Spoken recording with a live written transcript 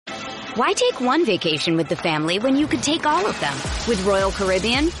Why take one vacation with the family when you could take all of them? With Royal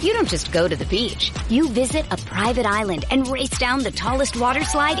Caribbean, you don't just go to the beach. You visit a private island and race down the tallest water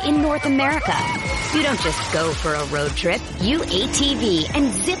slide in North America. You don't just go for a road trip. You ATV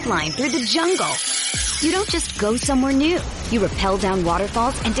and zip line through the jungle. You don't just go somewhere new. You rappel down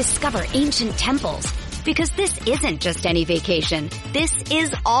waterfalls and discover ancient temples. Because this isn't just any vacation. This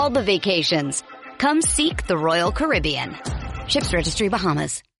is all the vacations. Come seek the Royal Caribbean. Ships Registry,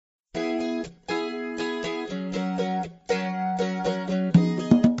 Bahamas.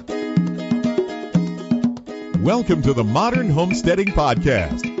 Welcome to the Modern Homesteading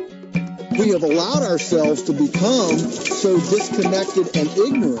Podcast. We have allowed ourselves to become so disconnected and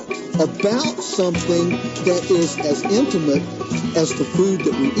ignorant about something that is as intimate as the food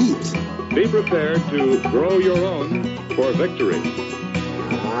that we eat. Be prepared to grow your own for victory.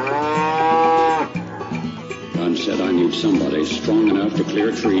 God said, I need somebody strong enough to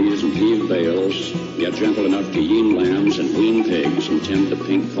clear trees and heave bales, yet gentle enough to yean lambs and wean pigs and tend the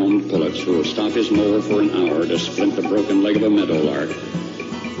pink-combed pullets who will stop his mower for an hour to splint the broken leg of a meadowlark.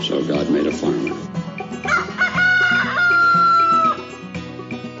 So God made a farmer.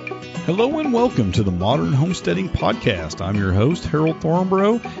 Hello and welcome to the Modern Homesteading Podcast. I'm your host, Harold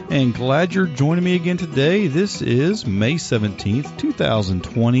Thornborough, and glad you're joining me again today. This is May 17th,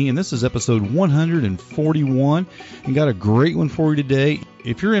 2020, and this is episode 141, and got a great one for you today.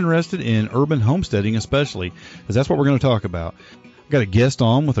 If you're interested in urban homesteading especially, because that's what we're going to talk about. I've got a guest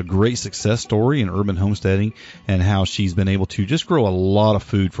on with a great success story in urban homesteading and how she's been able to just grow a lot of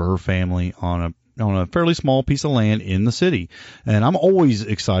food for her family on a fairly small piece of land in the city. And I'm always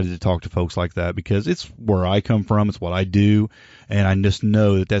excited to talk to folks like that because it's where I come from. It's what I do. And I just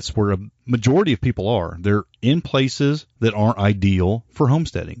know that that's where a majority of people are. They're in places that aren't ideal for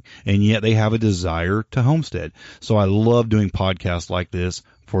homesteading, and yet they have a desire to homestead. So I love doing podcasts like this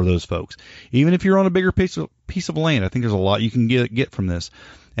for those folks. Even if you're on a bigger piece of land, I think there's a lot you can get from this.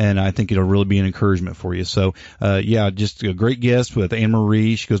 And I think it'll really be an encouragement for you. So, just a great guest with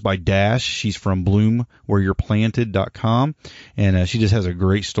Anne-Marie. She goes by Dash. She's from bloomwhereyou'replanted.com. And she just has a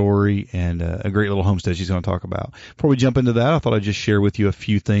great story and a great little homestead she's going to talk about. Before we jump into that, I thought I'd just share with you a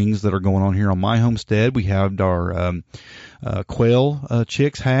few things that are going on here on my homestead. We have our quail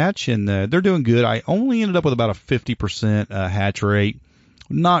chicks hatch, and they're doing good. I only ended up with about a 50% hatch rate.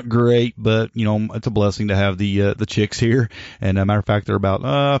 Not great, but, it's a blessing to have the chicks here. And a matter of fact, they're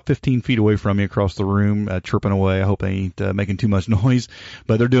about 15 feet away from me across the room, chirping away. I hope they ain't making too much noise,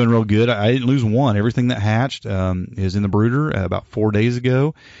 but they're doing real good. I didn't lose one. Everything that hatched is in the brooder about 4 days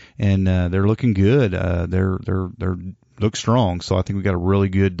ago, and they're looking good. They're look strong. So I think we got a really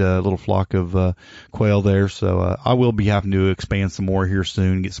good little flock of quail there. So I will be having to expand some more here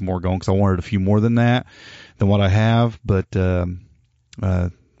soon and get some more going because I wanted a few more than what I have, but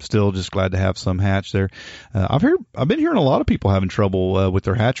still just glad to have some hatch there. I've been hearing a lot of people having trouble with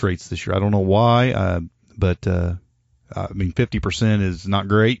their hatch rates this year. I don't know why, but 50% is not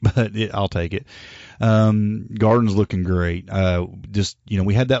great, but I'll take it. Garden's looking great.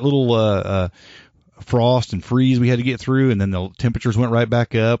 We had that little frost and freeze we had to get through, and then the temperatures went right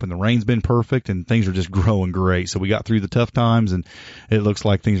back up, and the rain's been perfect, and things are just growing great. So we got through the tough times, and it looks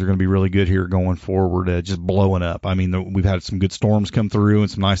like things are going to be really good here going forward, just blowing up. I mean, we've had some good storms come through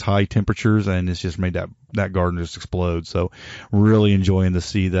and some nice high temperatures, and it's just made that garden just explode. So really enjoying to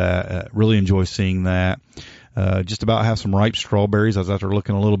see that, really enjoy seeing that. Just about have some ripe strawberries. I was out there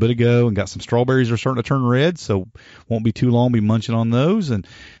looking a little bit ago and got some strawberries that are starting to turn red, so won't be too long, be munching on those. And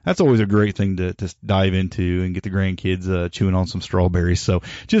that's always a great thing to dive into and get the grandkids chewing on some strawberries. So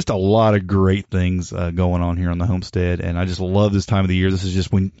just a lot of great things going on here on the homestead, and I just love this time of the year. This is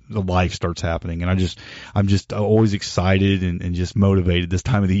just when the life starts happening, and I'm just always excited and just motivated this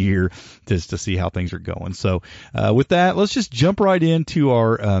time of the year just to see how things are going. So with that, let's just jump right into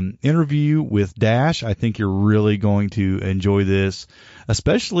our interview with Dash. I think you're really going to enjoy this,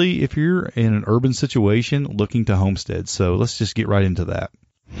 especially if you're in an urban situation looking to homestead. So let's just get right into that.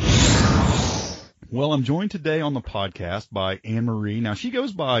 Well, I'm joined today on the podcast by Anne-Marie. Now, she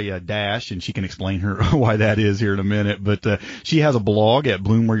goes by Dash, and she can explain why that is here in a minute. But she has a blog at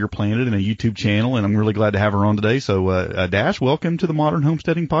Bloom Where You're Planted and a YouTube channel, and I'm really glad to have her on today. So, Dash, welcome to the Modern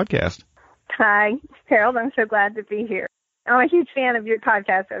Homesteading Podcast. Hi, Harold. I'm so glad to be here. I'm a huge fan of your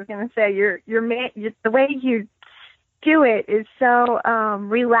podcast. I was going to say the way you do it is so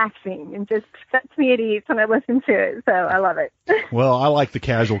relaxing and just sets me at ease when I listen to it. So I love it. Well, I like the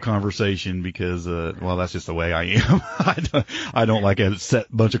casual conversation because, well, that's just the way I am. I don't like a set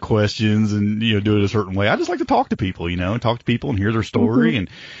bunch of questions and, do it a certain way. I just like to talk to people, and talk to people and hear their story and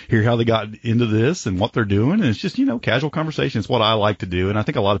hear how they got into this and what they're doing. And it's just, casual conversation. It's what I like to do. And I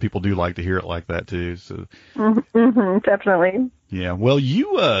think a lot of people do like to hear it like that too. So. Definitely. Yeah. Well,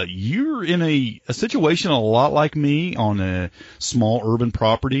 you're in a situation a lot like me on a small urban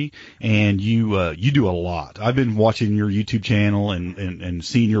property, and you do a lot. I've been watching your YouTube channel and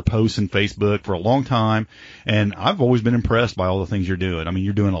seeing your posts on Facebook for a long time, and I've always been impressed by all the things you're doing. I mean,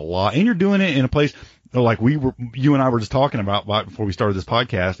 you're doing a lot, and you're doing it in a place like you and I were just talking about before we started this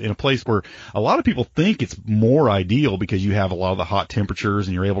podcast, in a place where a lot of people think it's more ideal because you have a lot of the hot temperatures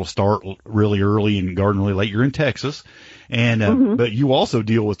and you're able to start really early and garden really late. You're in Texas, and but you also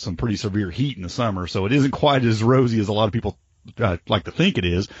deal with some pretty severe heat in the summer, so it isn't quite as rosy as a lot of people like to think it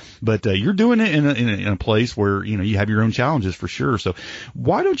is. But you're doing it in a place where you have your own challenges for sure. So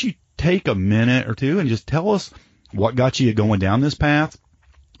why don't you take a minute or two and just tell us what got you going down this path,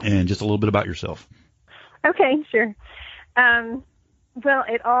 and just a little bit about yourself. Okay, sure. Well,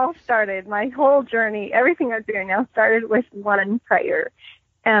 it all started, my whole journey, everything I'm doing now started with one prayer.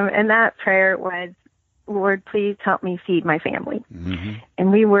 And that prayer was, Lord, please help me feed my family. Mm-hmm.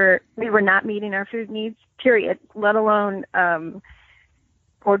 And we were not meeting our food needs, period, let alone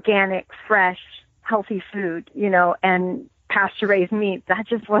organic, fresh, healthy food, and pasture-raised meat. That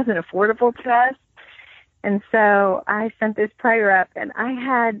just wasn't affordable to us. And so I sent this prayer up, and I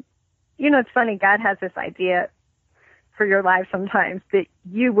had, it's funny, God has this idea for your life sometimes that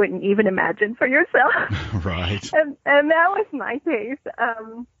you wouldn't even imagine for yourself. Right. And that was my case.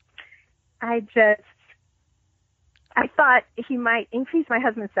 I thought he might increase my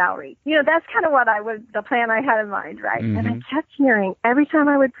husband's salary. That's kind of the plan I had in mind, right? Mm-hmm. And I kept hearing, every time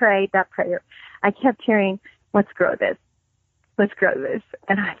I would pray that prayer, I kept hearing, let's grow this. Let's grow this.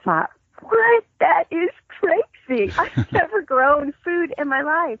 And I thought, what? That is crazy. I've never grown food in my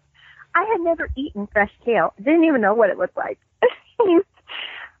life. I had never eaten fresh kale. Didn't even know what it looked like.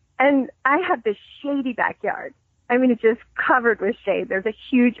 And I have this shady backyard. I mean, it's just covered with shade. There's a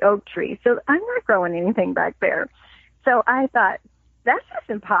huge oak tree. So I'm not growing anything back there. So I thought, that's just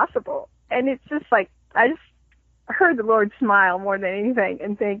impossible. And it's just like, I just heard the Lord smile more than anything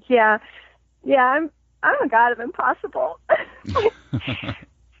and think, I'm a God of impossible.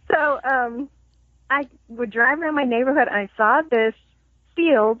 So I would drive around my neighborhood, and I saw this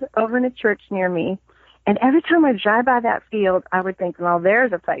field over in a church near me. And every time I drive by that field, I would think, well,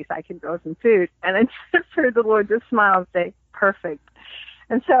 there's a place I can grow some food. And I just heard the Lord just smile and say, perfect.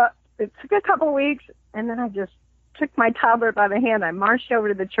 And so it took a couple of weeks, and then I just took my toddler by the hand. I marched over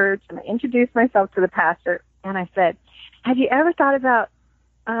to the church, and I introduced myself to the pastor. And I said, have you ever thought about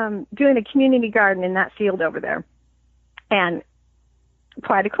doing a community garden in that field over there? And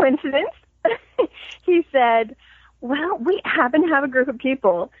quite a coincidence, he said, well, we happen to have a group of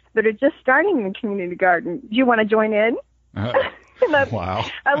people that are just starting a community garden. Do you want to join in? Wow.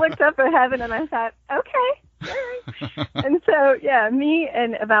 I looked up at heaven and I thought, okay. All right. And so, me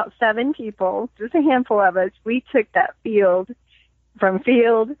and about 7 people, just a handful of us, we took that field from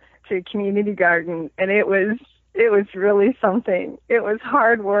field to community garden. And it was really something. It was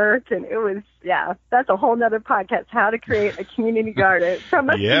hard work, and it was, that's a whole nother podcast, how to create a community garden from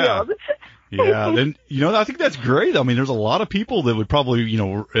a field. Yeah, then, I think that's great. I mean, there's a lot of people that would probably,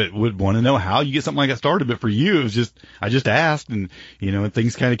 would want to know how you get something like that started. But for you, it was just, I just asked, and, and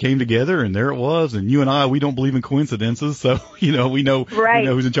things kind of came together, and there it was. And you and I, we don't believe in coincidences. So, we know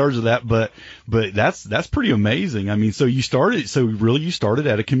who's in charge of that. But that's pretty amazing. I mean, so you started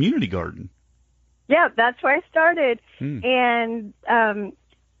at a community garden. Yeah, that's where I started. And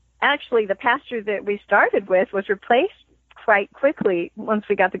actually, the pasture that we started with was replaced quite quickly once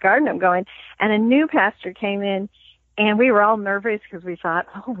we got the garden up going. And a new pastor came in, and we were all nervous because we thought,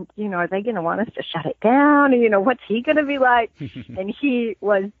 are they going to want us to shut it down? And, what's he going to be like? And he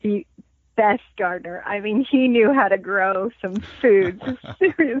was the best gardener. I mean, he knew how to grow some food, some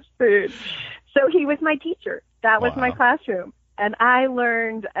serious food. So he was my teacher. That was my classroom. And I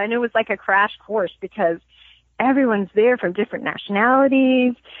learned, and it was like a crash course because everyone's there from different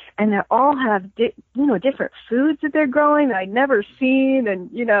nationalities, and they all have, different foods that they're growing that I'd never seen. And,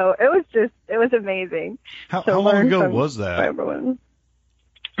 it was amazing. How long ago was that? Everyone.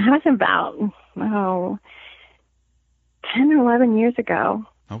 It was about, 10 or 11 years ago.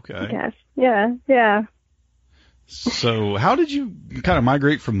 Okay. I guess. Yeah. So how did you kind of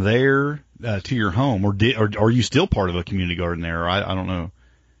migrate from there to your home, or are you still part of a community garden there? I don't know.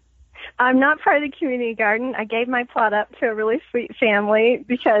 I'm not part of the community garden. I gave my plot up to a really sweet family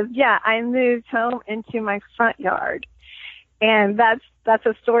because, I moved home into my front yard. And that's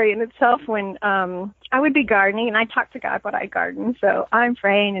a story in itself when I would be gardening, and I talk to God when I garden. So I'm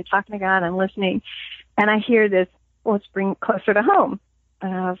praying and talking to God, I'm listening, and I hear this, well, let's bring it closer to home.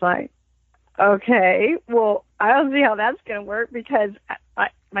 And I was like, okay, well, I don't see how that's going to work because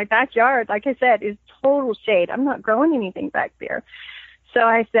my backyard, like I said, is total shade. I'm not growing anything back there. So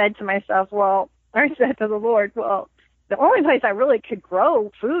I said to myself, I said to the Lord, well, the only place I really could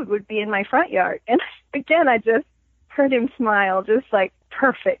grow food would be in my front yard. And again, I just heard him smile, just like,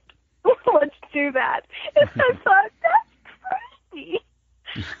 perfect. Let's do that. And I thought, that's crazy.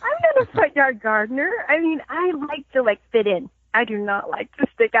 I'm not a front yard gardener. I mean, I like to fit in. I do not like to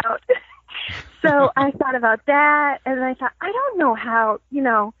stick out. So I thought about that, and I thought, I don't know how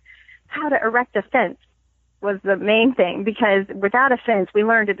to erect a fence was the main thing, because without a fence, we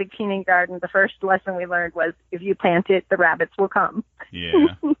learned at the community garden, the first lesson we learned was if you plant it, the rabbits will come.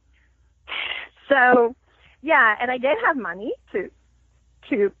 Yeah. So, and I did have money to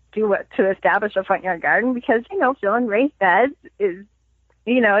establish a front yard garden because, filling raised beds is,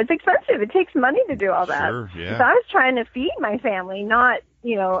 it's expensive. It takes money to do all that. Sure, yeah. So I was trying to feed my family, not,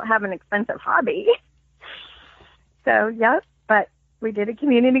 have an expensive hobby. So, but we did a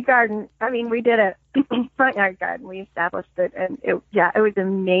community garden. I mean, we did a front yard garden. We established it, and it was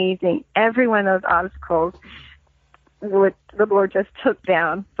amazing. Every one of those obstacles the Lord just took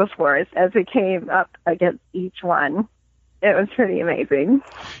down before us as we came up against each one. It was pretty amazing.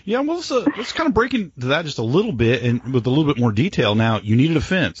 Yeah, well, let's kind of break into that just a little bit and with a little bit more detail. Now, you needed a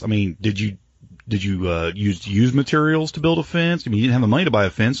fence. I mean, did you use materials to build a fence? I mean, you didn't have the money to buy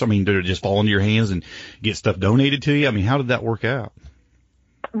a fence. I mean, did it just fall into your hands and get stuff donated to you? I mean, how did that work out?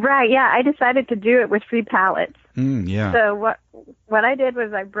 Right, yeah, I decided to do it with free pallets. Yeah. So what I did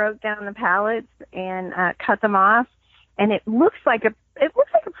was I broke down the pallets and cut them off, and it looks like a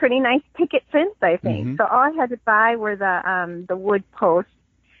pretty nice picket fence, I think. Mm-hmm. So all I had to buy were the wood posts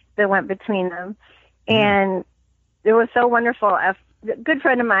that went between them, and it was so wonderful. A good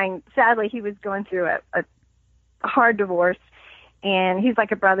friend of mine, sadly, he was going through a hard divorce, and he's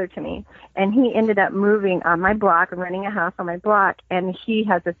like a brother to me. And he ended up moving on my block and renting a house on my block, and he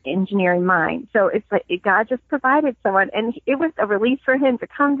has this engineering mind. So it's like God just provided someone, and it was a relief for him to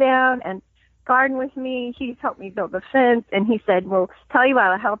come down and garden with me. He's helped me build the fence, and he said, well, tell you what,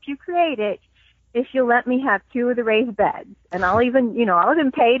 I'll help you create it if you'll let me have 2 of the raised beds. And I'll even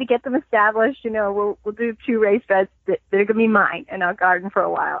pay to get them established. We'll do 2 raised beds that are going to be mine, and I'll garden for a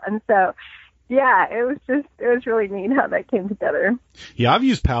while. And so, it was really neat how that came together. Yeah, I've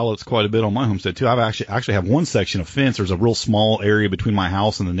used pallets quite a bit on my homestead too. I've actually have one section of fence. There's a real small area between my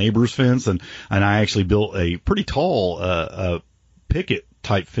house and the neighbor's fence, and I actually built a pretty tall picket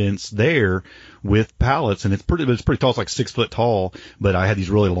type fence there with pallets, and it's pretty tall. It's like 6 foot tall, but I had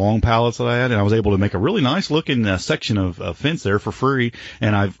these really long pallets that I had, and I was able to make a really nice looking section of fence there for free.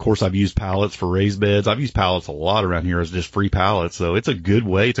 And I've used pallets for raised beds. I've used pallets a lot around here as just free pallets. So it's a good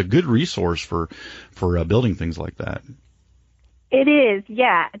way. It's a good resource for building things like that. It is.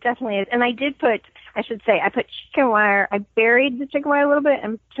 Yeah, it definitely is. And I put chicken wire. I buried the chicken wire a little bit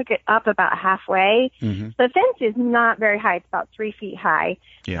and took it up about halfway. Mm-hmm. So the fence is not very high. It's about 3 feet high.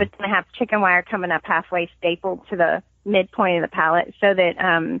 Yeah. But then I have chicken wire coming up halfway stapled to the midpoint of the pallet so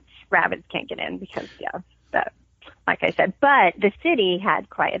that rabbits can't get in because, like I said. But the city had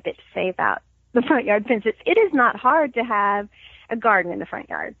quite a bit to say about the front yard fences. It is not hard to have a garden in the front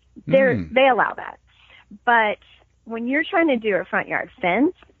yard. They allow that. But when you're trying to do a front yard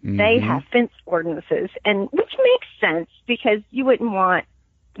fence, they have fence ordinances, and which makes sense because you wouldn't want,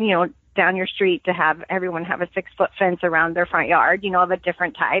 down your street to have everyone have a 6-foot fence around their front yard, of a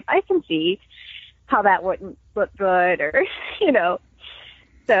different type. I can see how that wouldn't look good or,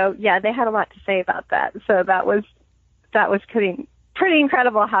 So, they had a lot to say about that. So that was pretty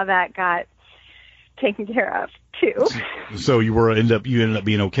incredible how that got taken care of, too. So you ended up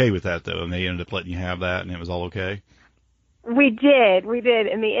being okay with that, though, and they ended up letting you have that, and it was all okay? We did.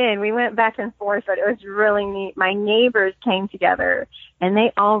 In the end, we went back and forth, but it was really neat. My neighbors came together, and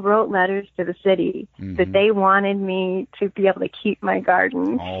they all wrote letters to the city that they wanted me to be able to keep my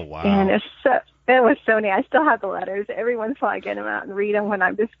garden. Oh, wow. And it was so neat. I still have the letters. Every once in a while I get them out and read them when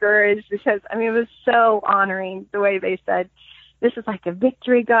I'm discouraged because, it was so honoring the way they said, this is like a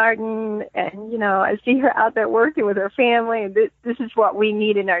victory garden, and, I see her out there working with her family, and this is what we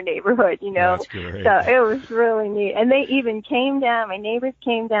need in our neighborhood, That's great. So it was really neat. And they even came down, my neighbors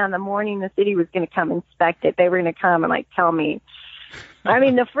came down the morning the city was going to come inspect it. They were going to come and, tell me, I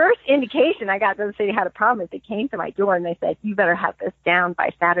mean, the first indication I got that the city had a problem is they came to my door and they said, you better have this down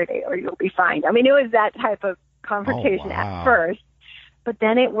by Saturday or you'll be fined. I mean, it was that type of confrontation at first. But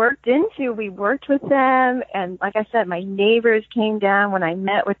then we worked with them. And like I said, my neighbors came down when I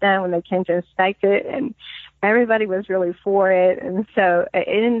met with them, when they came to inspect it, and everybody was really for it. And so it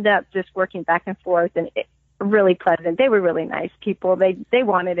ended up just working back and forth, and really pleasant. They were really nice people. They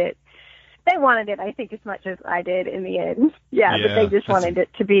wanted it. They wanted it, I think, as much as I did in the end. Yeah, but they just wanted it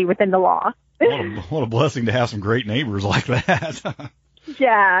to be within the law. What a blessing to have some great neighbors like that.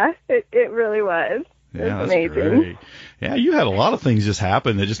 Yeah, it really was. Yeah, that's amazing. Great. Yeah, you had a lot of things just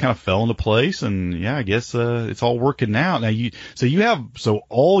happen that just kind of fell into place, and yeah, I guess it's all working out now. So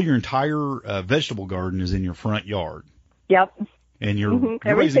all your entire vegetable garden is in your front yard. Yep. And you're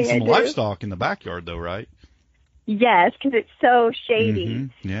raising some livestock in the backyard, though, right? Yes, because it's so shady.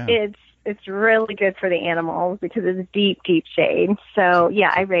 Mm-hmm. Yeah. It's really good for the animals because it's deep, deep shade. So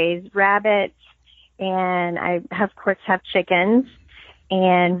yeah, I raise rabbits, and I of course have chickens.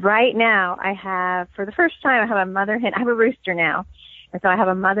 And right now for the first time, I have a mother hen. I have a rooster now. And so I have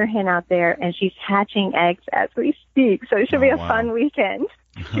a mother hen out there, and she's hatching eggs as we speak. So it should be a fun weekend.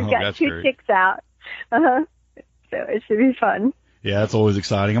 She's got 2 chicks out. So it should be fun. Yeah, that's always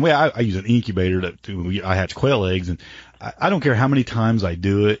exciting. I mean, I use an incubator I hatch quail eggs, and I don't care how many times I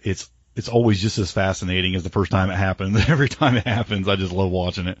do it. It's always just as fascinating as the first time it happens. Every time it happens, I just love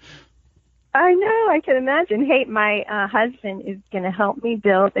watching it. I know, I can imagine. Hey, my husband is going to help me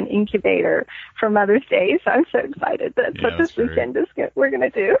build an incubator for Mother's Day, so I'm so excited. That's what this weekend we're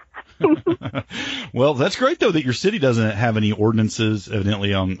going to do. Well, that's great, though, that your city doesn't have any ordinances,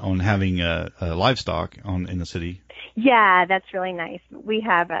 evidently, on having livestock in the city. Yeah, that's really nice. We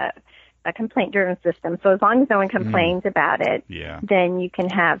have a complaint-driven system, so as long as no one complains about it, then you can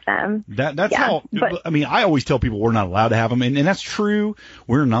have them. That's how. I mean, I always tell people we're not allowed to have them, and that's true.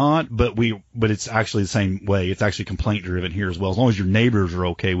 We're not, but it's actually the same way. It's actually complaint-driven here as well. As long as your neighbors are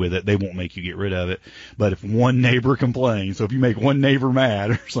okay with it, they won't make you get rid of it. But if one neighbor complains, so if you make one neighbor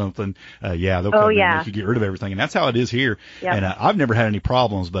mad or something, they'll come and make you get rid of everything, and that's how it is here. Yep. And I've never had any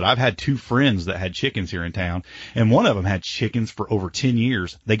problems, but I've had 2 friends that had chickens here in town, and one of them had chickens for over 10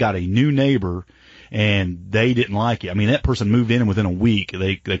 years. They got a new neighbor, and they didn't like it. I mean, that person moved in, and within a week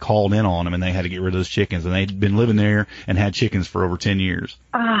they called in on them, and they had to get rid of those chickens, and they'd been living there and had chickens for over 10 years.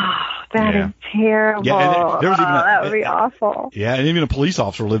 Oh, that is terrible. Yeah, and there was even that would be awful. Yeah, and even a police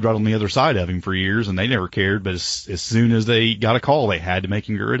officer lived right on the other side of him for years, and they never cared, but as soon as they got a call, they had to make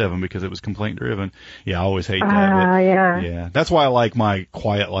him get rid of him because it was complaint driven. Yeah, I always hate that. Yeah, that's why I like my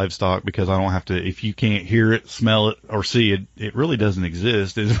quiet livestock, because I don't have to, if you can't hear it, smell it, or see it, it really doesn't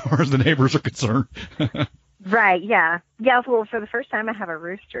exist as far as the neighbors are concerned. Right, yeah. Yeah, well, for the first time I have a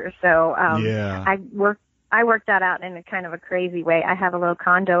rooster, so I worked that out in a kind of a crazy way. I have a little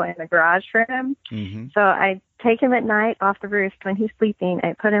condo in the garage for him. Mm-hmm. So I take him at night off the roost when he's sleeping.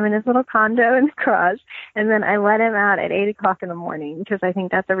 I put him in his little condo in the garage, and then I let him out at 8 o'clock in the morning because I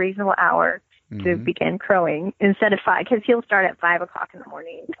think that's a reasonable hour to begin crowing instead of 5, because he'll start at 5 o'clock in the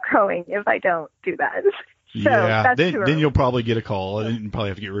morning crowing if I don't do that. So then you'll probably get a call, and you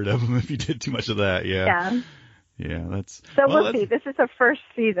probably have to get rid of him if you did too much of that. Yeah, that's. So we'll see. This is the first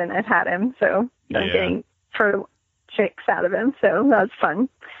season I've had him, so I'm getting fertile chicks out of him, so that's fun.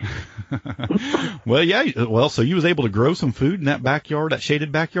 So you was able to grow some food in that backyard, that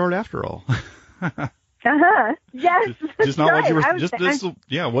shaded backyard, after all. Yes. Just not what you were.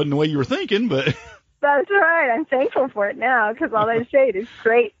 Wasn't the way you were thinking, but. That's right. I'm thankful for it now because all that shade is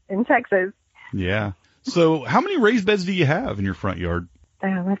great in Texas. Yeah. So how many raised beds do you have in your front yard?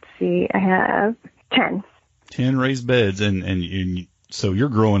 Let's see. I have 10. 10 raised beds, and so you're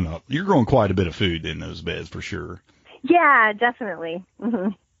growing quite a bit of food in those beds for sure. Yeah, definitely. Mm-hmm.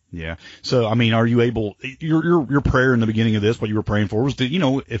 Yeah. So, I mean, are you able, your prayer in the beginning of this, what you were praying for was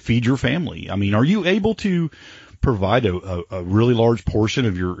to, feed your family. I mean, are you able to provide a really large portion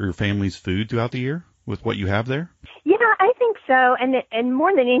of your family's food throughout the year with what you have there? Yeah, I think so. And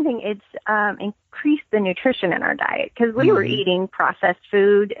more than anything, it's increased the nutrition in our diet because we were eating processed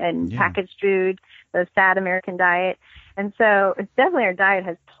food and packaged food, the sad American diet. And so it's definitely our diet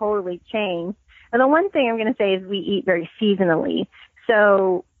has totally changed. And the one thing I'm going to say is we eat very seasonally.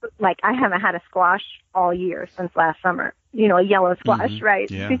 So, like, I haven't had a squash all year since last summer, a yellow squash,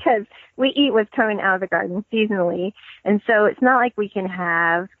 right? Yeah. Because we eat what's coming out of the garden seasonally. And so it's not like we can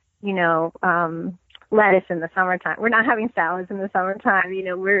have, lettuce in the summertime. We're not having salads in the summertime.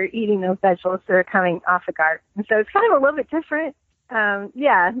 We're eating those vegetables that are coming off the garden. And so it's kind of a little bit different,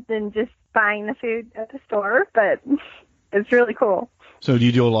 than just buying the food at the store, but it's really cool. So do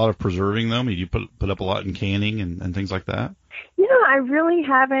you do a lot of preserving them? Do you put up a lot in canning and things like that? I really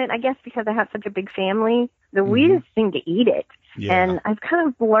haven't. I guess because I have such a big family, we just seem to eat it. Yeah. And I've kind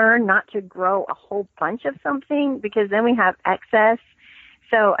of learned not to grow a whole bunch of something because then we have excess.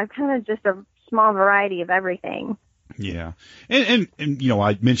 So I've kind of just a small variety of everything. Yeah. And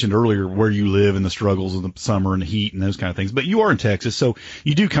I mentioned earlier where you live and the struggles of the summer and the heat and those kind of things, but you are in Texas, so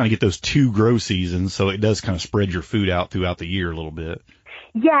you do kind of get those 2 grow seasons, so it does kind of spread your food out throughout the year a little bit.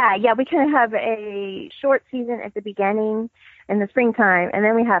 Yeah, we kind of have a short season at the beginning in the springtime, and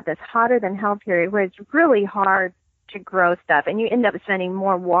then we have this hotter than hell period where it's really hard to grow stuff, and you end up spending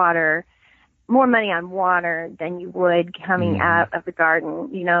more money on water than you would coming out of the garden,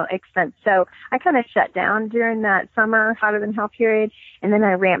 expense. So I kind of shut down during that summer hotter than hell period, and then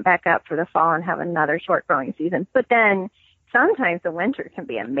I ramp back up for the fall and have another short growing season. But then sometimes the winter can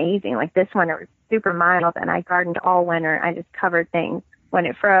be amazing. Like this winter was super mild, and I gardened all winter. I just covered things when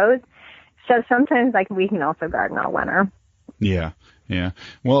it froze. So sometimes we can also garden all winter. Yeah. Yeah.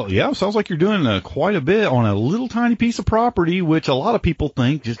 Well, yeah, it sounds like you're doing quite a bit on a little tiny piece of property, which a lot of people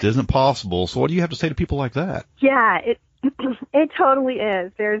think just isn't possible. So what do you have to say to people like that? Yeah, it totally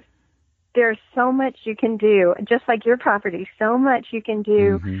is. There's so much you can do, just like your property, so much you can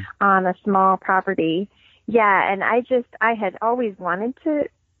do on a small property. Yeah, and I had always wanted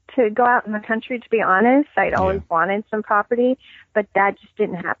to go out in the country, to be honest. I'd always wanted some property, but that just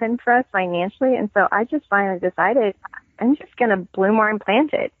didn't happen for us financially. And so I just finally decided I'm just going to bloom more and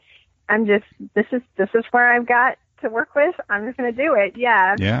plant it. This is where I've got to work with. I'm just going to do it.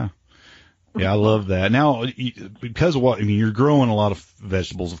 Yeah. Yeah. Yeah, I love that. Now, because of you're growing a lot of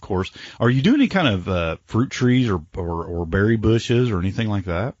vegetables, of course. Are you doing any kind of fruit trees or berry bushes or anything like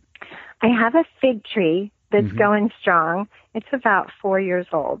that? I have a fig tree that's going strong. It's about 4 years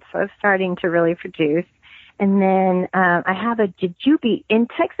old, so it's starting to really produce. And then I have a jujube. In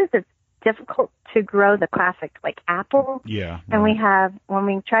Texas, it's difficult to grow the classic apple. Yeah. And when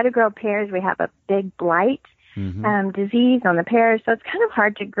we try to grow pears, we have a big blight disease on the pears. So it's kind of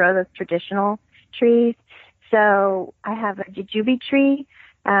hard to grow those traditional trees. So I have a jujube tree.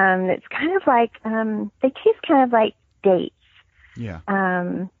 It's kind of they taste kind of like dates. Yeah.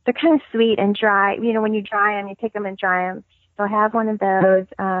 They're kind of sweet and dry. When you dry them, you pick them and dry them. So I have one of those.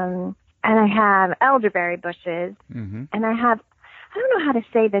 And I have elderberry bushes. And I don't know how to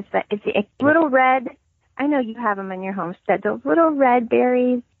say this, but it's a little red. I know you have them in your homestead. Those little red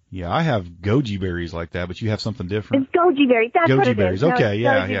berries. Yeah, I have goji berries like that, but you have something different. It's goji berries. That's what it is. Goji berries. Okay,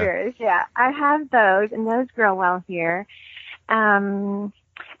 yeah. Goji berries, yeah. I have those, and those grow well here. And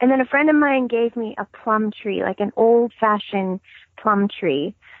then a friend of mine gave me a plum tree, like an old-fashioned plum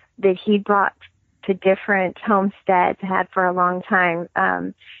tree that he brought to different homesteads, had for a long time.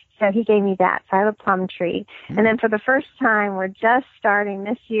 So he gave me that. So I have a plum tree. And then for the first time, we're just starting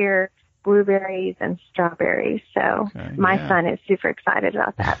this year blueberries and strawberries. So my son is super excited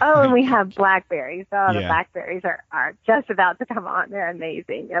about that. Oh, and we have blackberries. Oh, the blackberries are just about to come on. They're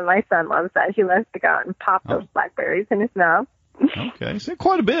amazing. And my son loves that. He loves to go out and pop those blackberries in his mouth. Okay, so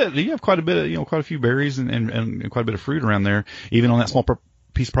quite a bit. You have quite a bit of, quite a few berries and quite a bit of fruit around there, even on that small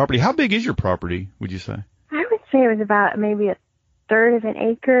piece of property. How big is your property, would you say? I would say it was about maybe a third of an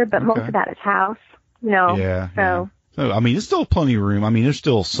acre, but most of that is house, Yeah. So, it's still plenty of room. There's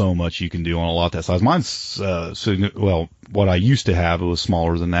still so much you can do on a lot that size. Mine's, what I used to have, it was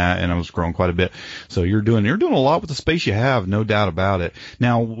smaller than that, and I was growing quite a bit. So you're doing a lot with the space you have, no doubt about it.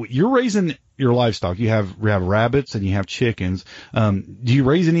 Now, you're raising your livestock. You have rabbits and you have chickens. Do you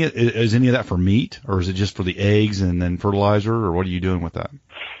raise any of that for meat, or is it just for the eggs and then fertilizer, or what are you doing with that?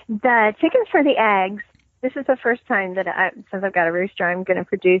 The chickens for the eggs. This is the first time that since I've got a rooster, I'm going to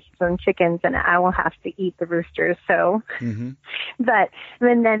produce some chickens, and I will have to eat the roosters. So, but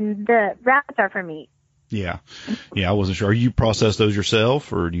and then the rabbits are for meat. Yeah. I wasn't sure. You process those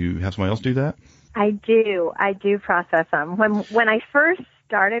yourself, or do you have somebody else do that? I do process them. When I first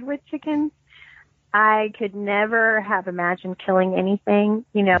started with chickens, I could never have imagined killing anything.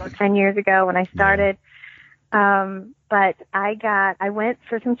 10 years ago when I started, but I went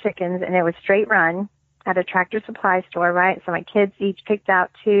for some chickens, and it was straight run at a Tractor Supply store, right? So my kids each picked out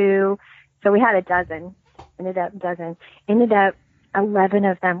 2. So we had a dozen. Ended up 11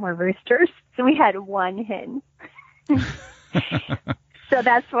 of them were roosters. So we had 1 hen. So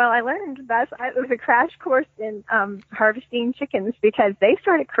that's what I learned. It was a crash course in harvesting chickens, because they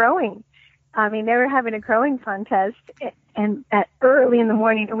started crowing. They were having a crowing contest, and at early in the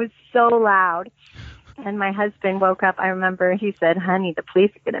morning, it was so loud. And my husband woke up. I remember he said, "Honey, the police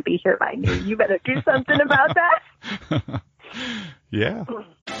are going to be here by noon. You better do something about that." Yeah.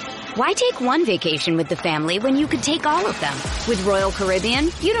 Why take one vacation with the family when you could take all of them? With Royal Caribbean,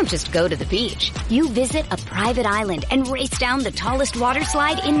 you don't just go to the beach. You visit a private island and race down the tallest water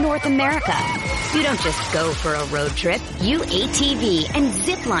slide in North America. You don't just go for a road trip. You ATV and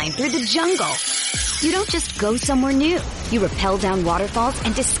zip line through the jungle. You don't just go somewhere new. You rappel down waterfalls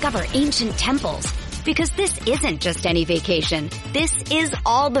and discover ancient temples. Because this isn't just any vacation. This is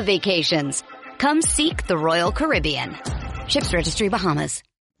all the vacations. Come seek the Royal Caribbean. Ships Registry, Bahamas.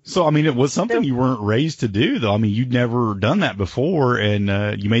 So, I mean, it was something you weren't raised to do, though. I mean, you'd never done that before,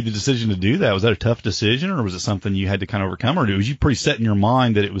 and you made the decision to do that. Was that a tough decision, or was it something you had to kind of overcome, or was you pretty set in your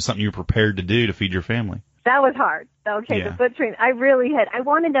mind that it was something you were prepared to do to feed your family? That was hard. Okay, yeah. The butchering, I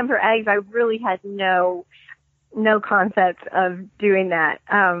wanted them for eggs. I really had no concept of doing that.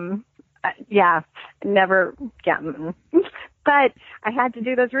 But I had to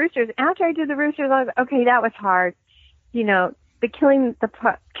do those roosters. After I did the roosters, I was okay, that was hard. You know, the killing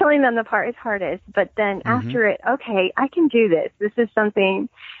them the part is hardest, but then after it, okay, I can do this. This is something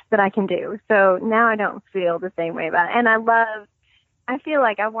that I can do. So now I don't feel the same way about it. And I feel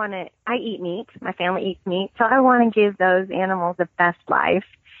like I eat meat. My family eats meat. So I want to give those animals the best life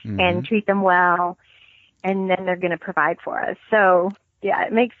and treat them well. And then they're going to provide for us. So yeah,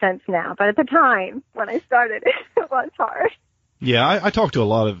 it makes sense now. But at the time when I started, it was hard. Yeah, I talk to a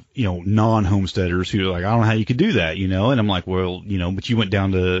lot of, non-homesteaders who are like, I don't know how you could do that, and I'm like, well, but you went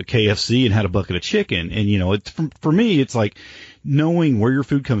down to KFC and had a bucket of chicken. And, it's for me, it's like knowing where your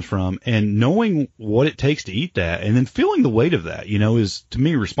food comes from and knowing what it takes to eat that and then feeling the weight of that, is to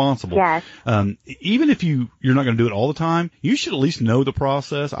me responsible. Yes. Even if you're not going to do it all the time, you should at least know the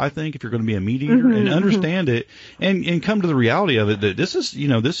process, I think, if you're going to be a meat eater and understand it and come to the reality of it that this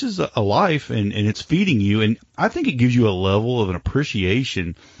is a life and it's feeding you. And I think it gives you a level of an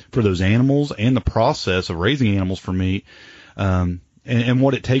appreciation for those animals and the process of raising animals for meat, and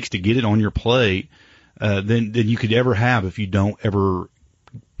what it takes to get it on your plate. Than you could ever have if you don't ever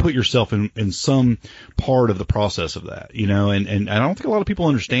put yourself in some part of the process of that, and I don't think a lot of people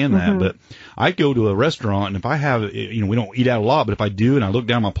understand that, but I go to a restaurant and if I have, we don't eat out a lot, but if I do and I look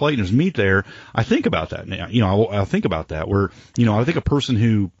down my plate and there's meat there, I think about that now, I'll think about that where, I think a person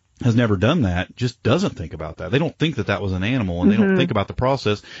who has never done that just doesn't think about that. They don't think that was an animal and they don't think about the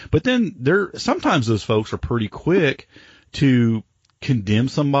process, but then sometimes those folks are pretty quick to condemn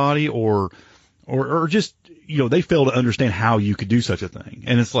somebody or just, they fail to understand how you could do such a thing.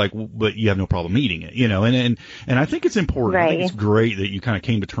 And it's like, but you have no problem eating it, and I think it's important. Right. I think it's great that you kind of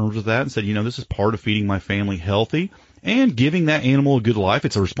came to terms with that and said, this is part of feeding my family healthy and giving that animal a good life.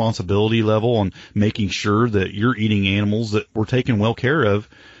 It's a responsibility level on making sure that you're eating animals that were taken well care of,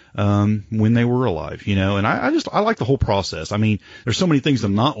 when they were alive, and I like the whole process. I mean, there's so many things to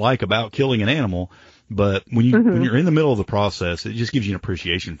not like about killing an animal, but when you're in the middle of the process, it just gives you an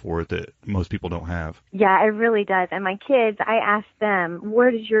appreciation for it that most people don't have. Yeah, it really does. And my kids, I asked them,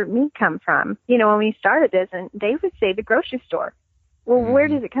 where does your meat come from? When we started this, and they would say the grocery store. Well, where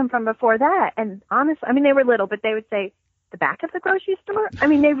does it come from before that? And honestly, I mean, they were little, but they would say the back of the grocery store. I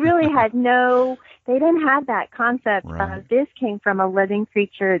mean, they really had they didn't have that concept of this came from a living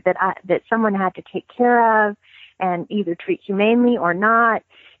creature that someone had to take care of and either treat humanely or not,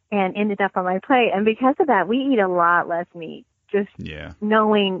 and ended up on my plate. And because of that, we eat a lot less meat, just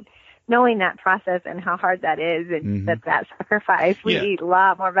knowing that process and how hard that is and that sacrifice. We eat a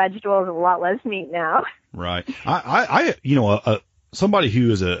lot more vegetables and a lot less meat now. Right. I somebody who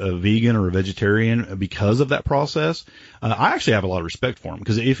is a vegan or a vegetarian because of that process, I actually have a lot of respect for them,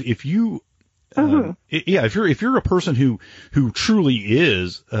 because if you if you're a person who truly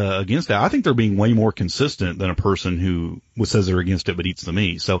is against that, I think they're being way more consistent than a person who says they're against it but eats the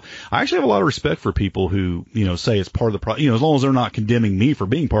meat. So I actually have a lot of respect for people who say it's part of the process. As long as they're not condemning me for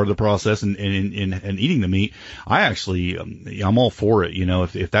being part of the process and eating the meat, I actually I'm all for it.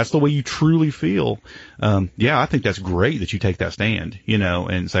 If that's the way you truly feel, I think that's great that you take that stand.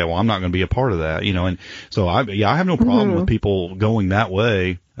 And say, well, I'm not going to be a part of that. And so I have no problem with people going that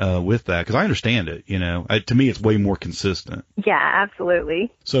way. With that, because I understand it, to me, it's way more consistent. Yeah,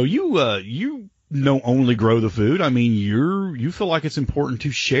 absolutely. So you don't only grow the food. I mean, you feel like it's important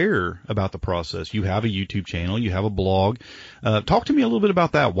to share about the process. You have a YouTube channel, you have a blog. Talk to me a little bit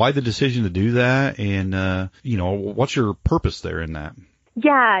about that. Why the decision to do that, and what's your purpose there in that?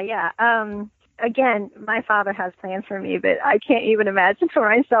 Yeah. Again, my father has plans for me, but I can't even imagine for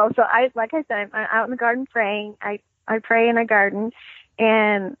myself. So like I said, I'm out in the garden praying. I pray in a garden.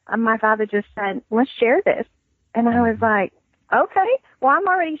 And my father just said, let's share this. And I was like, okay, well, I'm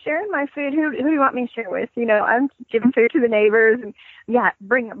already sharing my food. Who do you want me to share with? I'm giving food to the neighbors. And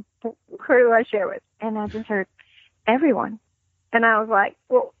bring them. Who do I share with? And I just heard everyone. And I was like,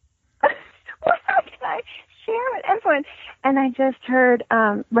 well, how can I share with everyone? And I just heard,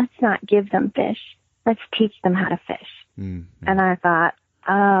 let's not give them fish. Let's teach them how to fish. Mm-hmm. And I thought,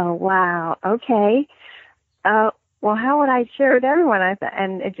 oh, wow, okay. Well, how would I share with everyone?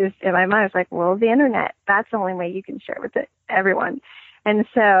 And it just, in my mind, I was like, well, the internet, that's the only way you can share with everyone. And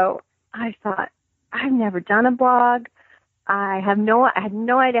so I thought, I've never done a blog. I had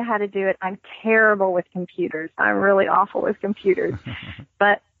no idea how to do it. I'm terrible with computers. I'm really awful with computers.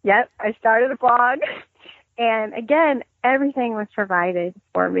 But yep, I started a blog, and again, everything was provided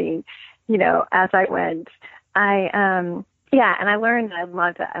for me, as I went. And I learned I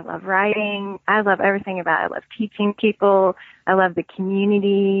loved it. I love writing. I love everything about it. I love teaching people. I love the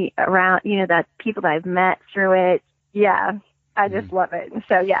community around, that people that I've met through it. Yeah, I just love it. And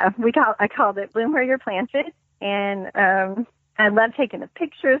so, yeah, I called it Bloom Where You're Planted. And I love taking the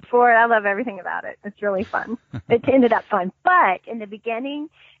pictures for it. I love everything about it. It's really fun. It ended up fun. But in the beginning,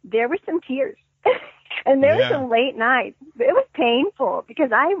 there were some tears. And there were some late nights. It was painful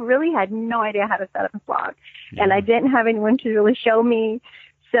because I really had no idea how to set up a blog. Yeah. And I didn't have anyone to really show me.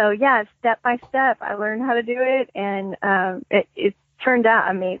 So, yeah, step by step, I learned how to do it. And it turned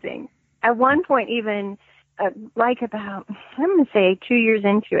out amazing. At one point, even about, I'm going to say 2 years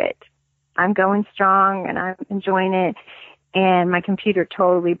into it, I'm going strong and I'm enjoying it. And my computer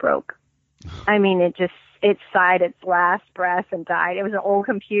totally broke. I mean, it sighed its last breath and died. It was an old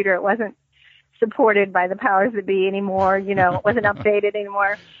computer. It wasn't supported by the powers that be anymore. It wasn't updated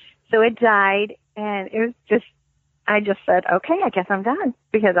anymore. So it died, and it was just, I just said, okay, I guess I'm done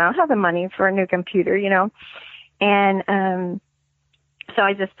because I don't have the money for a new computer, And so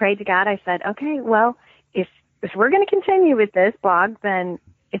I just prayed to God. I said, okay, well, if we're going to continue with this blog, then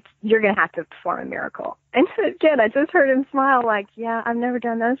you're going to have to perform a miracle. And so again, I just heard him smile like, yeah, I've never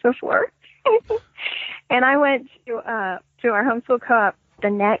done this before. And I went to our homeschool co-op the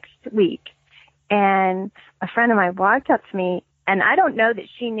next week. And a friend of mine walked up to me, and I don't know that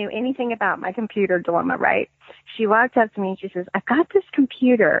she knew anything about my computer dilemma, right? She walked up to me and she says, I've got this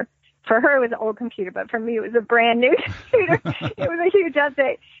computer. For her, it was an old computer, but for me, it was a brand new computer. It was a huge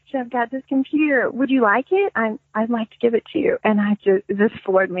update. She said, I've got this computer. Would you like it? I'd like to give it to you. And this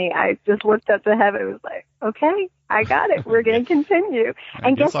floored me. I just looked up to heaven. It was like, okay, I got it. We're going to continue.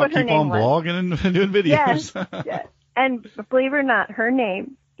 And guess what her name was? I'll keep on blogging and doing videos. Yes. And believe it or not, her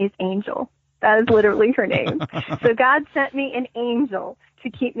name is Angel. That is literally her name. So God sent me an angel to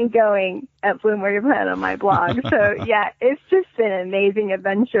keep me going at Bloom Where You're Planted on my blog. So, yeah, it's just been an amazing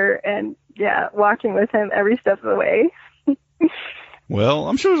adventure. And, yeah, walking with him every step of the way. Well,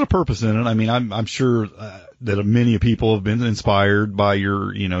 I'm sure there's a purpose in it. I mean, I'm sure that many people have been inspired by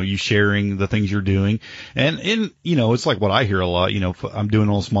your, you sharing the things you're doing. And it's like what I hear a lot, I'm doing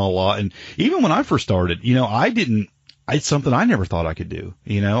a small lot. And even when I first started, it's something I never thought I could do.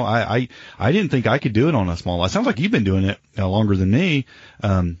 I didn't think I could do it on a small lot. It sounds like you've been doing it longer than me,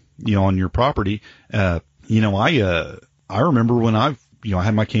 on your property. I remember when I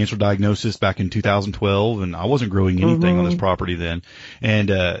had my cancer diagnosis back in 2012, and I wasn't growing anything on this property then.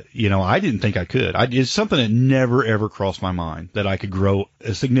 And, I didn't think I could. It's something that never, ever crossed my mind that I could grow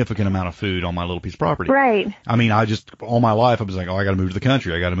a significant amount of food on my little piece of property. Right. I mean, all my life, I was like, I got to move to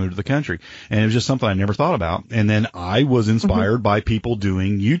the country. And it was just something I never thought about. And then I was inspired by people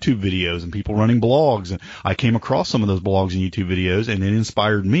doing YouTube videos and people running blogs. And I came across some of those blogs and YouTube videos, and it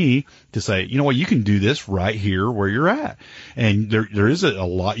inspired me to say, you know what, you can do this right here where you're at. And there is a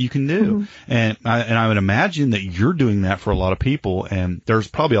lot you can do. And I would imagine that you're doing that for a lot of people. And there's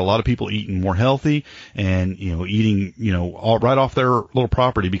probably a lot of people eating more healthy and, eating, right off their little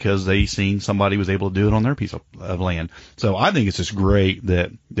property because they seen somebody was able to do it on their piece of land. So I think it's just great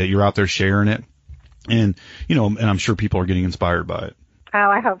that you're out there sharing it. And, and I'm sure people are getting inspired by it. Oh,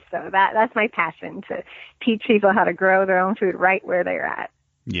 I hope so. That's my passion, to teach people how to grow their own food right where they're at.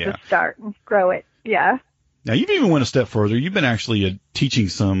 Yeah. To start and grow it. Yeah. Now, you've even went a step further. You've been actually teaching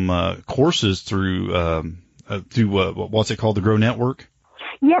some courses through what's it called, the Grow Network?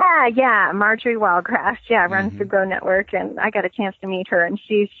 Yeah. Marjorie Wildcraft, runs the Grow Network, and I got a chance to meet her, and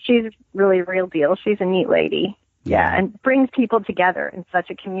she's really a real deal. She's a neat lady. Yeah, and brings people together in such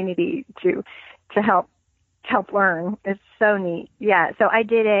a community to help learn. It's so neat. Yeah, so I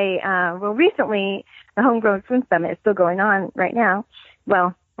did recently, the Homegrown Food Summit is still going on right now.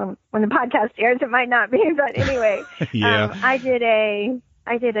 Well, when the podcast airs, it might not be, but anyway, I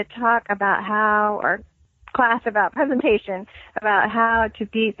did a talk about presentation about how to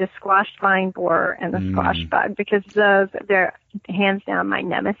beat the squash vine borer and the squash bug, because they're hands down my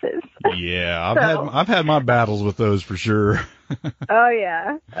nemesis. Yeah, I've had my battles with those for sure. Oh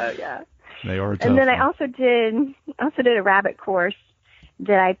yeah. They are tough. And then I also did a rabbit course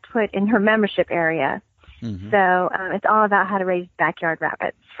that I put in her membership area. Mm-hmm. So it's all about how to raise backyard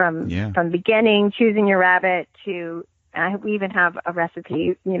rabbits from the beginning, choosing your rabbit to we even have a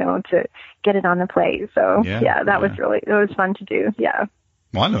recipe, to get it on the plate. So it was fun to do. Yeah.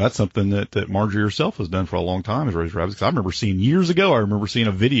 Well, I know that's something that Marjorie herself has done for a long time, is raise rabbits. 'Cause I remember seeing years ago,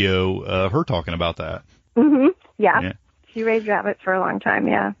 a video of her talking about that. Mm-hmm. Yeah. She raised rabbits for a long time.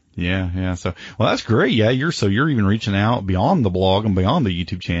 Yeah. Yeah. So, well, that's great. Yeah. You're even reaching out beyond the blog and beyond the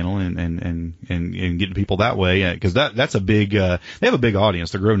YouTube channel and getting people that way. Cause that's a big, they have a big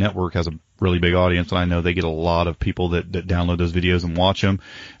audience. The Grow Network has a really big audience, and I know they get a lot of people that download those videos and watch them.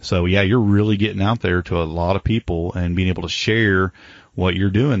 So yeah, you're really getting out there to a lot of people and being able to share what you're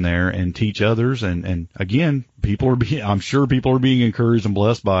doing there and teach others. And again, I'm sure people are being encouraged and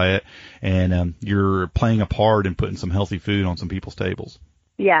blessed by it. And, you're playing a part in putting some healthy food on some people's tables.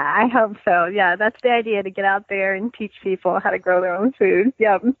 Yeah, I hope so. Yeah, that's the idea, to get out there and teach people how to grow their own food.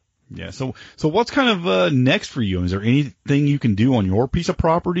 Yep. Yeah. So what's kind of next for you? Is there anything you can do on your piece of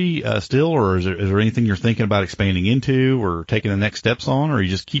property still, or is there anything you're thinking about expanding into or taking the next steps on, or you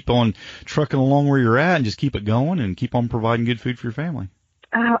just keep on trucking along where you're at and just keep it going and keep on providing good food for your family?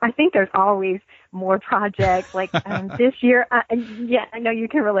 I think there's always more projects. Like this year, I know you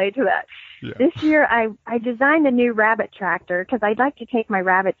can relate to that. Yeah. This year, I designed a new rabbit tractor because I'd like to take my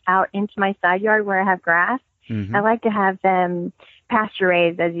rabbits out into my side yard where I have grass. Mm-hmm. I like to have them pasture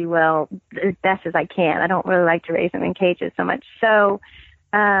raised, as you will, as best as I can. I don't really like to raise them in cages so much. So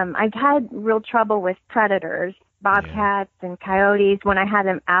I've had real trouble with predators, bobcats and coyotes, when I had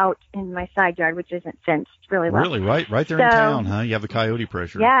them out in my side yard, which isn't fenced really well. Really, right there in town, huh? You have the coyote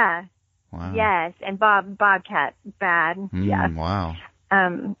pressure. Yeah. Wow. Yes, and bobcat, bad. Yeah. Wow.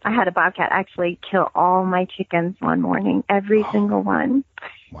 I had a bobcat actually kill all my chickens one morning, every single one.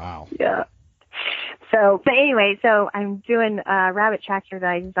 Wow. Yeah. So, but anyway, so I'm doing a rabbit tractor that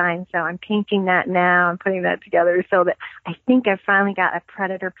I designed. So I'm painting that now. I'm putting that together so that I think I've finally got a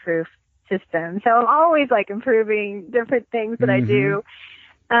predator-proof system. So I'm always like improving different things that I do.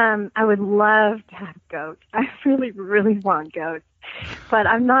 I would love to have goats. I really, really want goats, but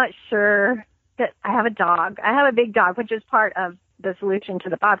I'm not sure that I have a dog. I have a big dog, which is part of the solution to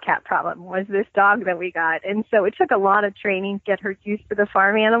the bobcat problem, was this dog that we got. And so it took a lot of training to get her used to the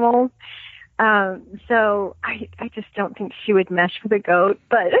farm animals. So I just don't think she would mesh with a goat,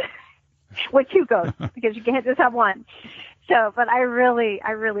 but with two goats, because you can't just have one. So, but I really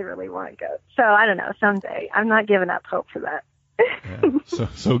want goats. So I don't know, someday. I'm not giving up hope for that. Yeah.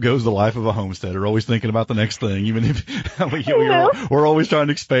 So goes the life of a homesteader, always thinking about the next thing, even if we're always trying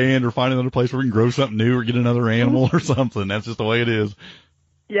to expand or find another place where we can grow something new or get another animal or something. That's just the way it is.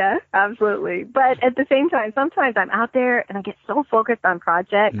 Yeah, absolutely. But at the same time, sometimes I'm out there and I get so focused on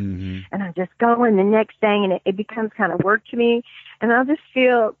projects and I'm just going the next thing, and it becomes kind of work to me. And I'll just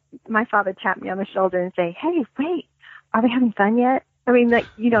feel my father tap me on the shoulder and say, "Hey, wait, are we having fun yet? I mean, like,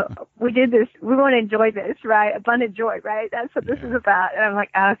 we did this. We want to enjoy this, right? Abundant joy, right? That's what this is about." And I'm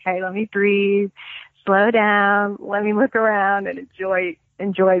like, okay, let me breathe, slow down, let me look around and enjoy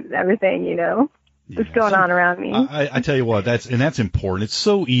everything, that's going on around me. I tell you what, that's important. It's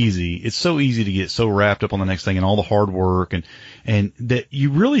so easy. It's so easy to get so wrapped up on the next thing and all the hard work, and that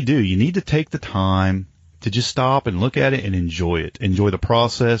you really do. You need to take the time to just stop and look at it and enjoy it. Enjoy the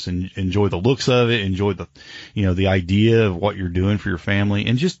process and enjoy the looks of it. Enjoy the, the idea of what you're doing for your family,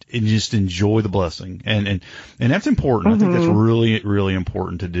 and just enjoy the blessing. And that's important. I think that's really, really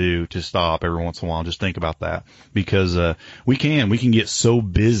important to do, to stop every once in a while and just think about that, because, we can get so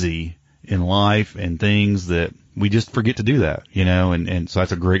busy in life and things that we just forget to do that, and so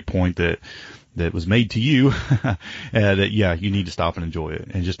that's a great point that was made to you, that, you need to stop and enjoy it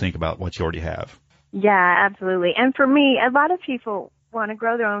and just think about what you already have. Yeah, absolutely. And for me, a lot of people want to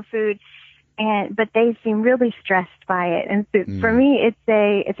grow their own food, but they seem really stressed by it. And so for me,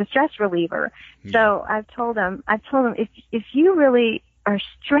 it's a stress reliever. So I've told them if you really are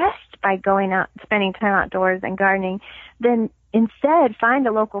stressed by going out, spending time outdoors and gardening, then instead find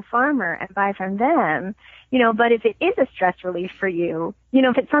a local farmer and buy from them. But if it is a stress relief for you,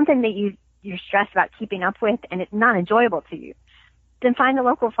 if it's something that you're stressed about keeping up with and it's not enjoyable to you, then find a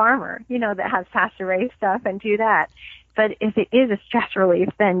local farmer, that has pasture-raised stuff, and do that. But if it is a stress relief,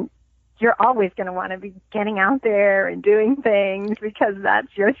 then you're always going to want to be getting out there and doing things, because that's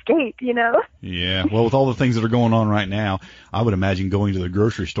your escape, Yeah. Well, with all the things that are going on right now, I would imagine going to the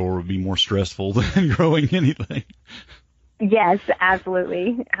grocery store would be more stressful than growing anything. Yes,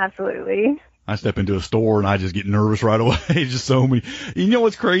 absolutely. Absolutely. I step into a store and I just get nervous right away. Just so many.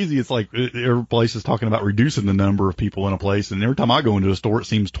 What's crazy? It's like every place is talking about reducing the number of people in a place, and every time I go into a store, it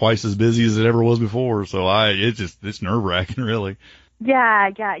seems twice as busy as it ever was before. So it's nerve wracking, really.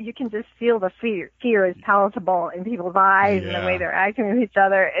 Yeah, you can just feel the fear. Fear is palatable in people's eyes and the way they're acting with each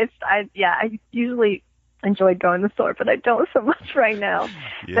other. I usually enjoyed going to the store, but I don't so much right now.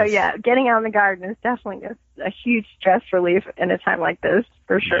 Yes. So yeah, getting out in the garden is definitely a huge stress relief in a time like this,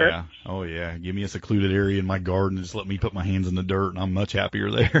 for sure. Yeah. Oh yeah. Give me a secluded area in my garden and just let me put my hands in the dirt, and I'm much happier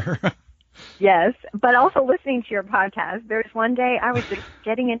there. Yes, but also listening to your podcast. There's one day I was just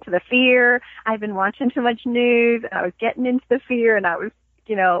getting into the fear. I've been watching too much news, and I was getting into the fear, and I was,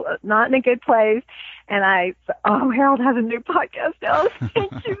 not in a good place. And Harold has a new podcast now.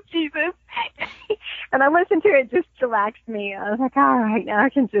 Thank you, Jesus. And I listened to it, just relaxed me. I was like, all right, now I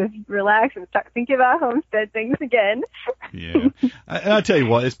can just relax and start thinking about homestead things again. Yeah. And I tell you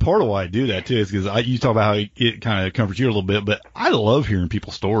what, it's part of why I do that, too, is because you talk about how it kind of comforts you a little bit, but I love hearing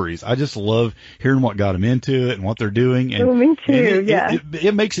people's stories. I just love hearing what got them into it and what they're doing. And, me too,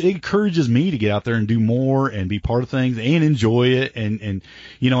 it encourages me to get out there and do more and be part of things and enjoy it. And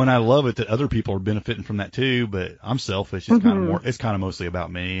I love it that other people are benefiting from that too, but I'm selfish. It's kind of mostly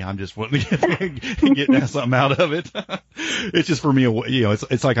about me. I'm just wanting to get something out of it. It's just for me,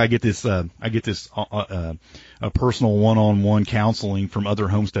 it's like I get this a personal one-on-one counseling from other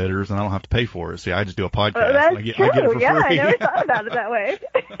homesteaders, and I don't have to pay for it. See, I just do a podcast. That's I get true. it for free. I never thought about it that way.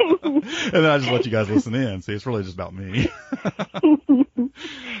 And then I just let you guys listen in. See, it's really just about me.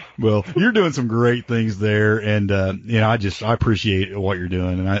 Well, you're doing some great things there, and I appreciate what you're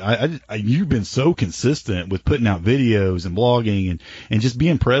doing, and you've been so consistent with putting out videos and blogging and just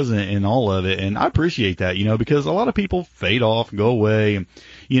being present in all of it, and I appreciate that, because a lot of people fade off and go away, and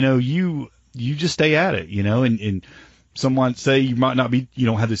you just stay at it, and someone say you might not be, you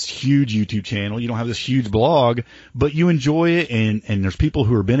don't have this huge YouTube channel, you don't have this huge blog, but you enjoy it, and there's people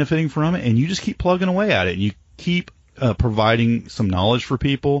who are benefiting from it, and you just keep plugging away at it, and you keep providing some knowledge for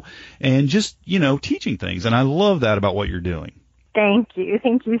people and just, teaching things. And I love that about what you're doing. Thank you.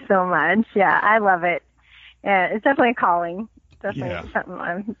 Thank you so much. Yeah, I love it. Yeah, it's definitely a calling. Definitely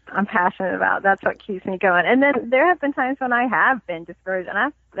something I'm passionate about. That's what keeps me going. And then there have been times when I have been discouraged,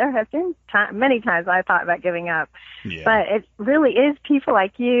 and there have been many times I thought about giving up. Yeah. But it really is people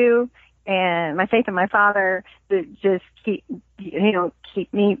like you and my faith in my Father that just keep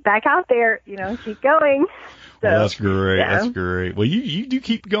me back out there, keep going. So, well, that's great. Yeah. That's great. Well, you do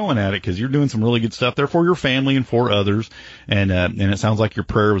keep going at it because you're doing some really good stuff there for your family and for others. And it sounds like your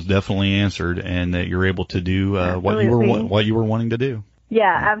prayer was definitely answered, and that you're able to do what you were wanting to do.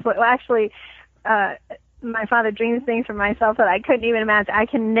 Yeah, absolutely. Well, actually, my Father dreams things for myself that I couldn't even imagine. I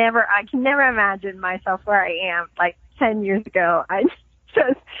can never imagine myself where I am like 10 years ago. I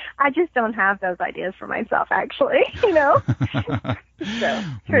just don't have those ideas for myself, actually. So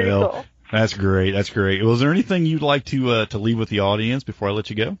pretty cool. That's great. That's great. Well, is there anything you'd like to leave with the audience before I let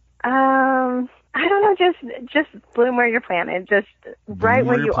you go? I don't know. Just bloom where you're planted. Just right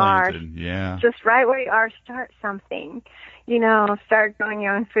where you are. Yeah. Just right where you are. Start something. Start growing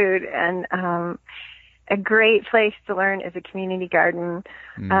your own food. And a great place to learn is a community garden.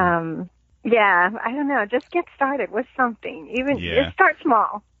 Yeah, I don't know. Just get started with something. Just start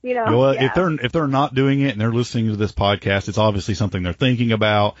small. Well, if they're not doing it and they're listening to this podcast, it's obviously something they're thinking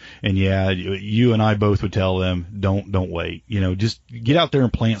about. And you and I both would tell them, don't wait. Just get out there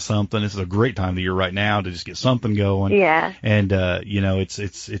and plant something. This is a great time of the year right now to just get something going. Yeah. And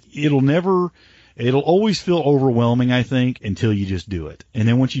it'll always feel overwhelming, I think, until you just do it. And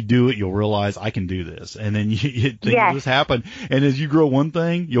then once you do it, you'll realize I can do this. And then things will just happen. And as you grow one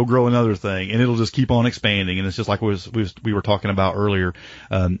thing, you'll grow another thing, and it'll just keep on expanding. And it's just like we were talking about earlier.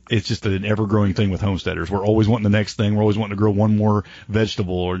 It's just an ever-growing thing with homesteaders. We're always wanting the next thing. We're always wanting to grow one more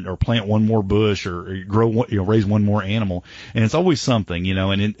vegetable or plant one more bush or raise one more animal. And it's always something, and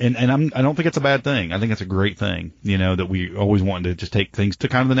I don't think it's a bad thing. I think it's a great thing, that we always want to just take things to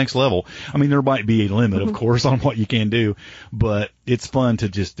kind of the next level. I mean, there might be a limit, of course, on what you can do, but it's fun to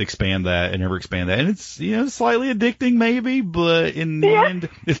just expand that and ever expand that. And it's, slightly addicting maybe, but in the end,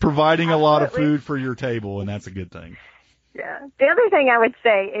 it's providing a lot of food for your table, and that's a good thing. Yeah. The other thing I would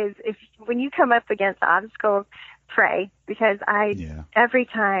say is when you come up against obstacles, pray, because every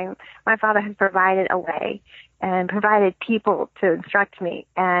time my Father has provided a way and provided people to instruct me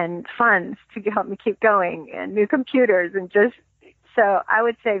and funds to help me keep going and new computers and just, so I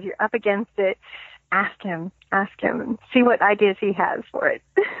would say if you're up against it, ask him, and see what ideas he has for it.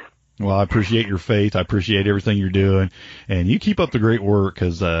 Well, I appreciate your faith. I appreciate everything you're doing, and you keep up the great work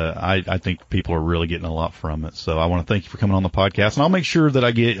because I think people are really getting a lot from it. So I want to thank you for coming on the podcast, and I'll make sure that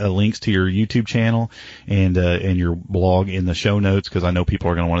I get links to your YouTube channel and your blog in the show notes because I know people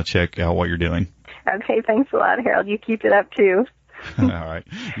are going to want to check out what you're doing. Okay, thanks a lot, Harold. You keep it up too. All right.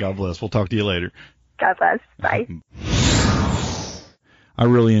 God bless. We'll talk to you later. God bless. Bye. I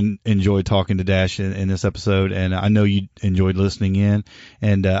really enjoyed talking to Dash in this episode, and I know you enjoyed listening in.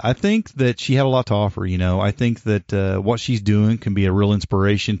 And I think that she had a lot to offer. I think that what she's doing can be a real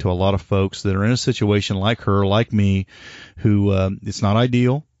inspiration to a lot of folks that are in a situation like her, like me, who it's not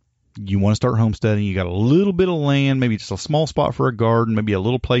ideal. You want to start homesteading. You got a little bit of land, maybe just a small spot for a garden, maybe a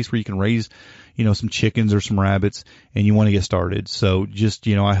little place where you can raise some chickens or some rabbits, and you want to get started. So just,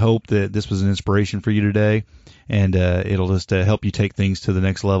 I hope that this was an inspiration for you today, and it'll just help you take things to the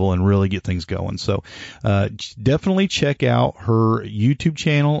next level and really get things going. So definitely check out her YouTube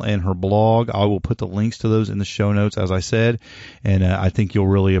channel and her blog. I will put the links to those in the show notes, as I said, and I think you'll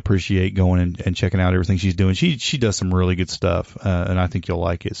really appreciate going and checking out everything she's doing. She does some really good stuff, and I think you'll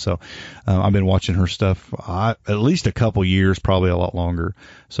like it. So I've been watching her stuff at least a couple years, probably a lot longer.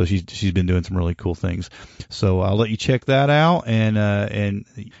 So she's been doing some really cool things. So I'll let you check that out, and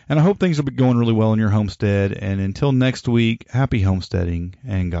I hope things will be going really well in your homestead. And until next week, happy homesteading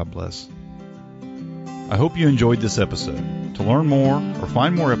and God bless. I hope you enjoyed this episode. To learn more or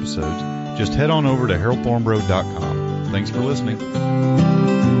find more episodes, just head on over to haroldthornbrough.com. Thanks for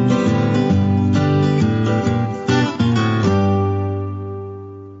listening.